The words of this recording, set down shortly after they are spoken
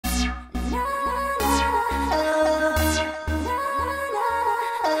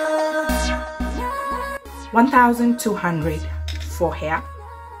1,200 for hair.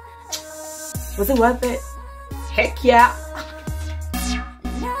 Was it worth it? Heck yeah.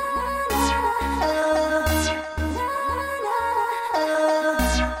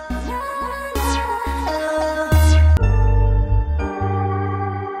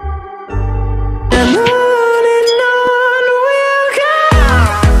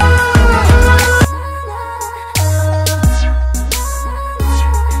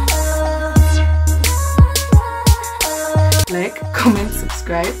 Like, comment,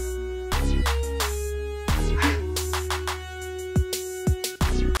 subscribe.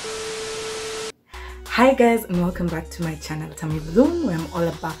 Hi guys, and welcome back to my channel Tammy, where I'm all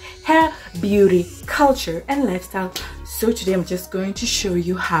about hair, beauty, culture and lifestyle. So today I'm just going to show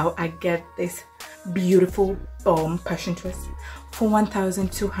you how I get this beautiful bomb passion twist for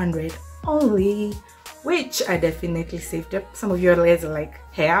 1,200 only, which I definitely saved up. Some of you guys are like,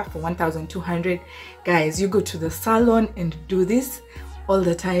 hair for 1,200? Guys, you go to the salon and do this all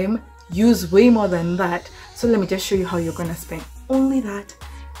the time, use way more than that. So let me just show you how you're gonna spend only that.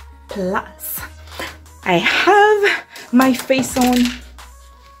 Plus I have my face on,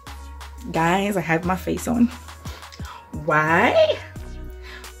 guys. I have my face on. Why?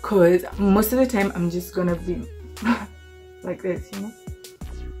 Because most of the time I'm just gonna be like this, you know.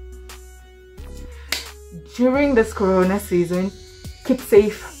 During this corona season, keep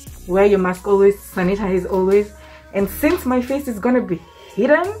safe, wear your mask always, sanitize always, and since my face is gonna be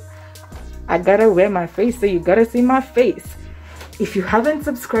hidden, I gotta wear my face, so you gotta see my face. If you haven't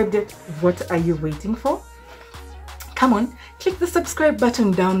subscribed yet, what are you waiting for? Come on, click the subscribe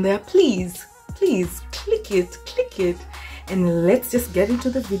button down there, please click it, and let's just get into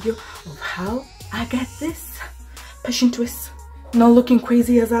the video of how I get this passion twist, not looking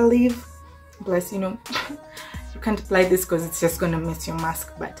crazy as I leave. Plus, you know, you can't apply this because it's just gonna mess your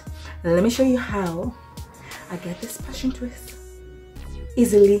mask, but let me show you how I get this passion twist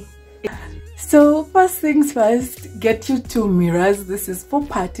easily. So first things first, get you 2 mirrors. This is for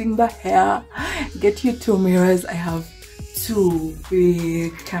parting the hair. Get you 2 mirrors. I have 2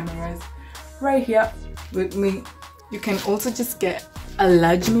 big cameras right here with me. You can also just get a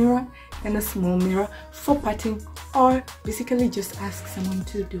large mirror and a small mirror for parting, or basically just ask someone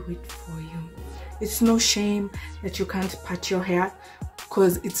to do it for you. It's no shame that you can't part your hair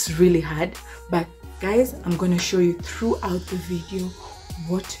because it's really hard, but guys, I'm gonna show you throughout the video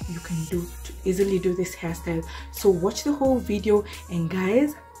what you can do to easily do this hairstyle. So watch the whole video, and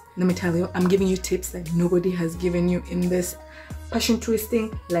guys, let me tell you, I'm giving you tips that nobody has given you in this passion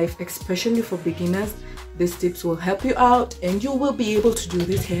twisting life, especially for beginners. These tips will help you out and you will be able to do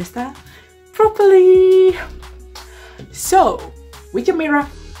this hairstyle properly. So with your mirror,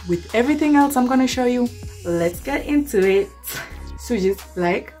 with everything else I'm gonna show you, let's get into it. So just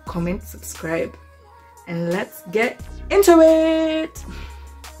like, comment, subscribe, and let's get into it.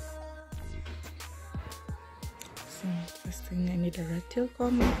 So first thing, I need a rat tail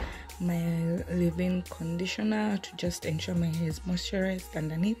comb, my leave-in conditioner to just ensure my hair is moisturized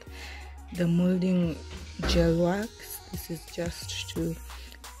underneath, the molding gel wax. This is just to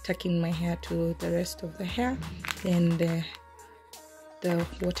tuck in my hair to the rest of the hair, and the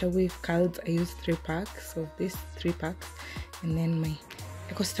water wave curls. I use 3 packs of this, 3 packs, and then my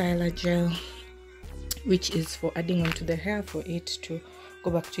Eco Styler gel, which is for adding onto the hair for it to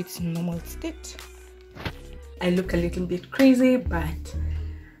go back to its normal state. I look a little bit crazy, but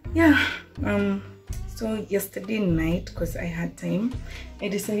yeah. So yesterday night, because I had time, I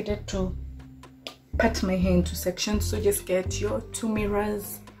decided to part my hair into sections. So just get your 2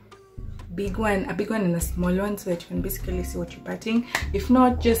 mirrors, a big one and a small one, so that you can basically see what you're parting. If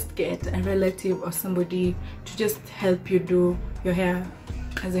not, just get a relative or somebody to just help you do your hair,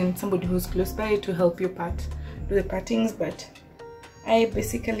 as in somebody who's close by to help you do the partings. But I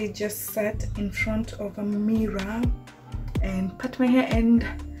basically just sat in front of a mirror and part my hair, and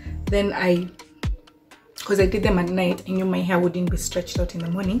then because I did them at night, I knew my hair wouldn't be stretched out in the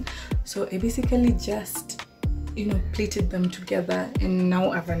morning, so I basically just, you know, plaited them together, and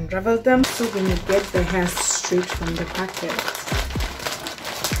now I've unraveled them. So when you get the hair straight from the packet,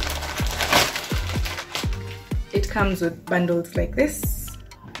 it comes with bundles like this,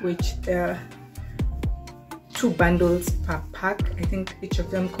 which there are 2 bundles per pack. I think each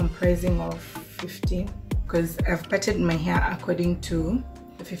of them comprising of 15, because I've parted my hair according to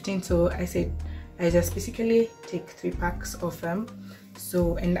the 15. So I said I just basically take 3 packs of them.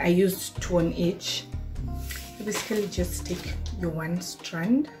 So, and I used 2 on each. You basically just take your 1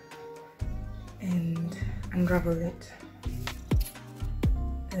 strand and unravel it.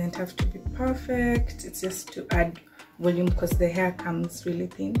 Doesn't have to be perfect, it's just to add volume because the hair comes really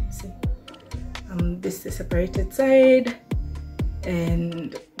thin. See, this is the separated side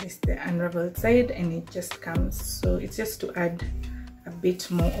and this is the unraveled side, and it just comes. So it's just to add a bit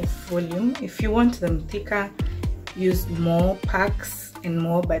more of volume. If you want them thicker, use more packs and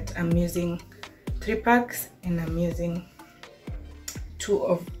more, but I'm using 3 packs and I'm using 2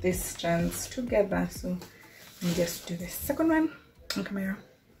 of these strands together. So let me just do the second one on camera.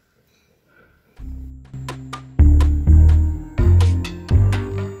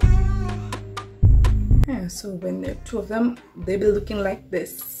 Yeah, so when there are 2 of them, they'll be looking like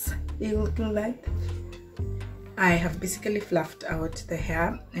this. I have basically fluffed out the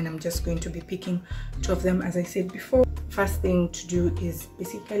hair, and I'm just going to be picking 2 of them as I said before. First thing to do is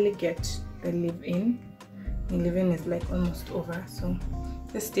basically get the leave-in. The leave-in is like almost over, so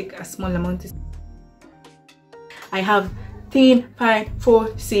just take a small amount. I have thin, fine,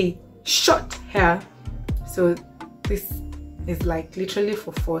 4C short hair, so this is like literally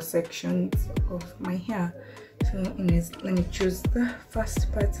for 4 sections of my hair. So anyways, let me choose the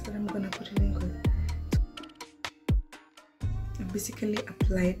first part that I'm gonna put it in. I basically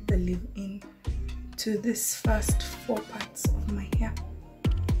applied the leave-in to this first 4 parts of my hair.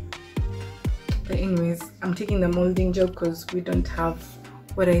 But anyways, I'm taking the molding gel because we don't have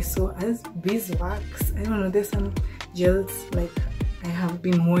what I saw as beeswax. I don't know, there's some gels like I have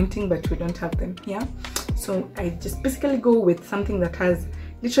been wanting, but we don't have them here. So I just basically go with something that has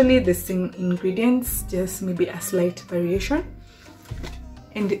literally the same ingredients, just maybe a slight variation,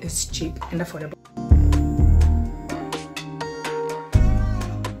 and it's cheap and affordable.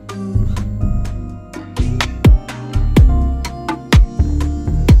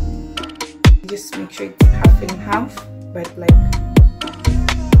 Just make sure it's half and half, but like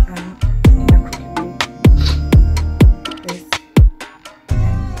in a crooked way.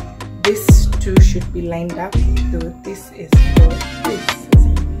 This two should be lined up, though this is for this.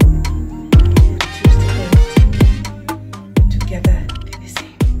 Together they're the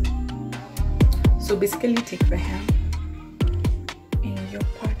same. So basically take the hair in your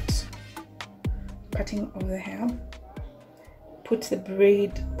parting of the hair. Put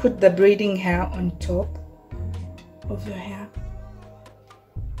the braiding hair on top of your hair,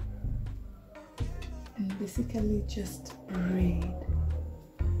 and basically just braid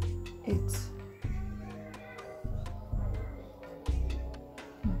it.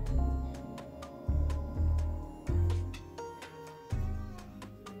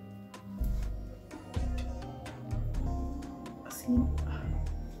 See,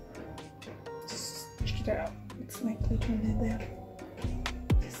 just check it out. It's like literally there.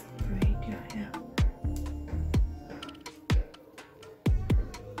 Just braid your hair.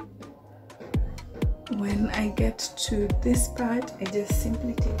 When I get to this part, I just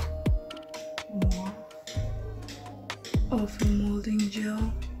simply take more of the molding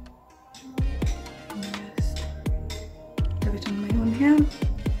gel and just have it on my own hair.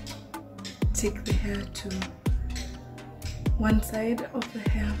 Take the hair to one side of the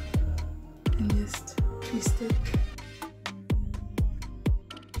hair and just twist it.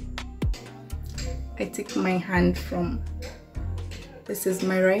 I take my hand from, this is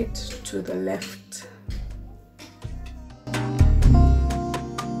my right, to the left.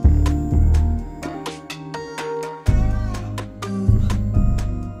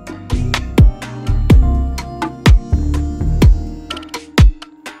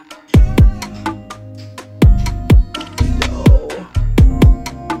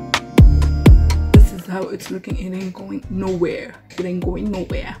 How it's looking. It ain't going nowhere. It ain't going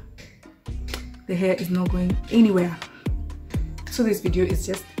nowhere. The hair is not going anywhere. So this video is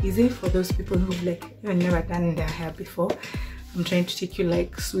just easy for those people who like you've never done their hair before. I'm trying to take you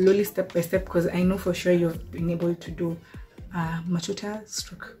like slowly, step by step, because I know for sure you've been able to do matuta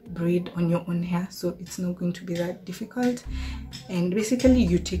stroke braid on your own hair, so it's not going to be that difficult. And basically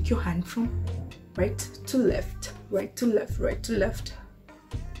you take your hand from right to left, right to left, right to left.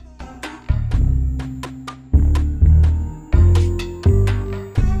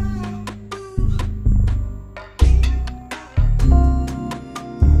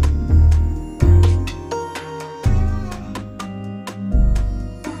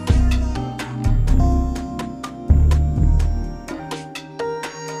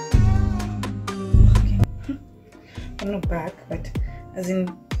 Not back, but as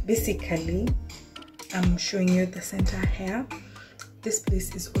in basically I'm showing you the center hair. This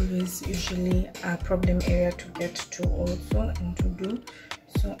place is always usually a problem area to get to also and to do,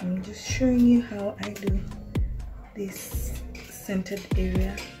 so I'm just showing you how I do this centered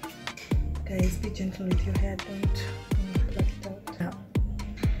area. Guys, be gentle with your hair, don't pluck it out. Now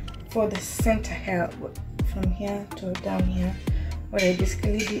for the center hair, from here to down here, what I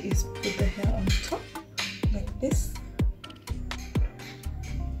basically do is put the hair on top like this.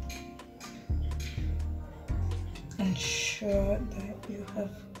 Ensure that you have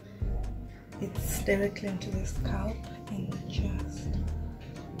it's directly into the scalp and just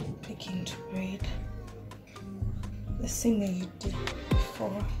begin to braid the same way you did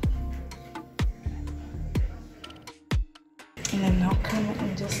before. And then now come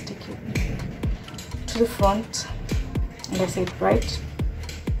and just stick it to the front, and I said right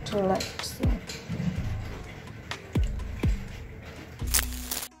to left.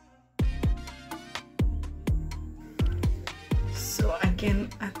 So again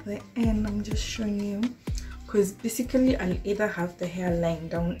at the end I'm just showing you, because basically I'll either have the hair lying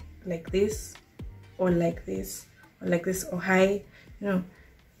down like this or like this or like this or high, you know.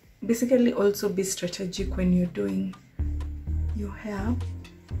 Basically also be strategic when you're doing your hair.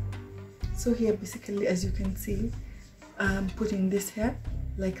 So here basically, as you can see, I'm putting this hair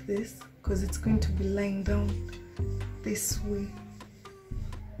like this because it's going to be lying down this way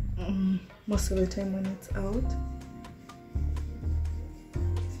most of the time when it's out.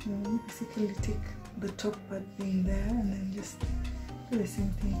 So basically take the top part being there and then just do the same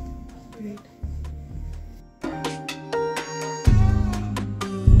thing. Great.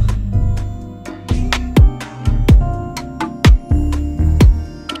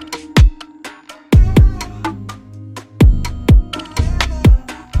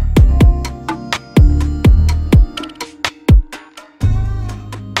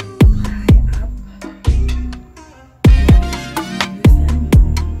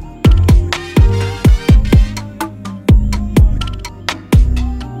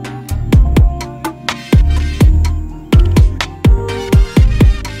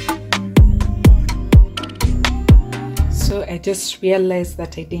 I just realized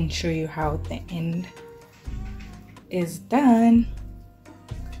that I didn't show you how the end is done.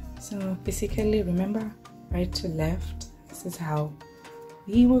 So basically, remember, right to left. This is how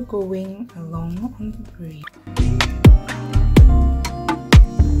we were going along on the braid.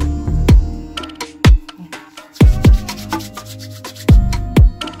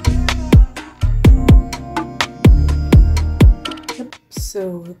 Yep,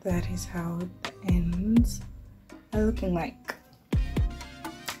 so that is how the ends are looking like.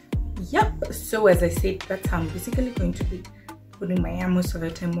 Yep, so as I said, that's how I'm basically going to be putting my hair most of the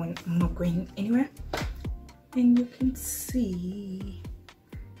time when I'm not going anywhere. And you can see,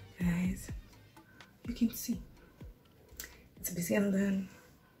 guys, you can see it's busy and done.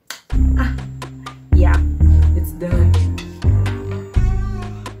 Yeah, it's done.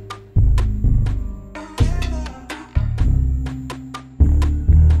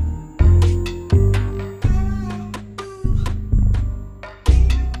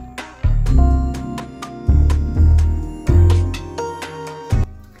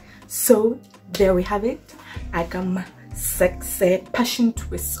 So there we have it. I got my sexy passion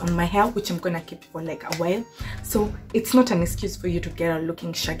twist on my hair, which I'm gonna keep for like a while. So it's not an excuse for you to get out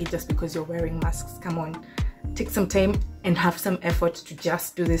looking shaggy just because you're wearing masks. Come on, take some time and have some effort to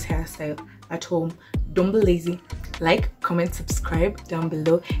just do this hairstyle at home. Don't be lazy. Like, comment, subscribe down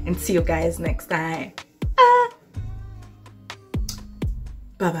below, and see you guys next time.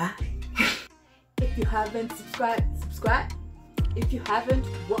 Bye bye. If you haven't subscribed, subscribe. If you haven't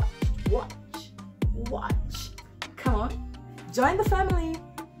watched, watch. Come on, join the family.